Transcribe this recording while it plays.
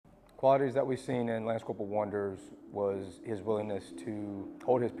Qualities that we've seen in Lance Corporal Wonders was his willingness to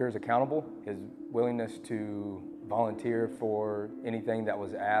hold his peers accountable, his willingness to volunteer for anything that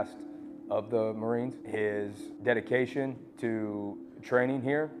was asked of the Marines, his dedication to training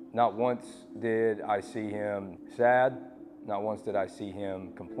here. Not once did I see him sad, not once did I see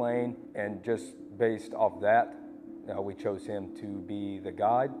him complain, and just based off that, we chose him to be the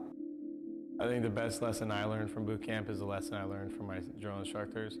guide. I think the best lesson I learned from boot camp is the lesson I learned from my drill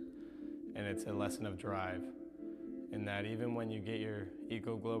instructors, and it's a lesson of drive. In that even when you get your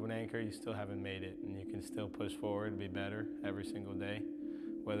eco globe and anchor, you still haven't made it, and you can still push forward and be better every single day,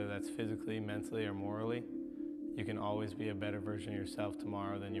 whether that's physically, mentally, or morally. You can always be a better version of yourself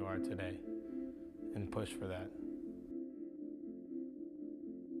tomorrow than you are today, and push for that.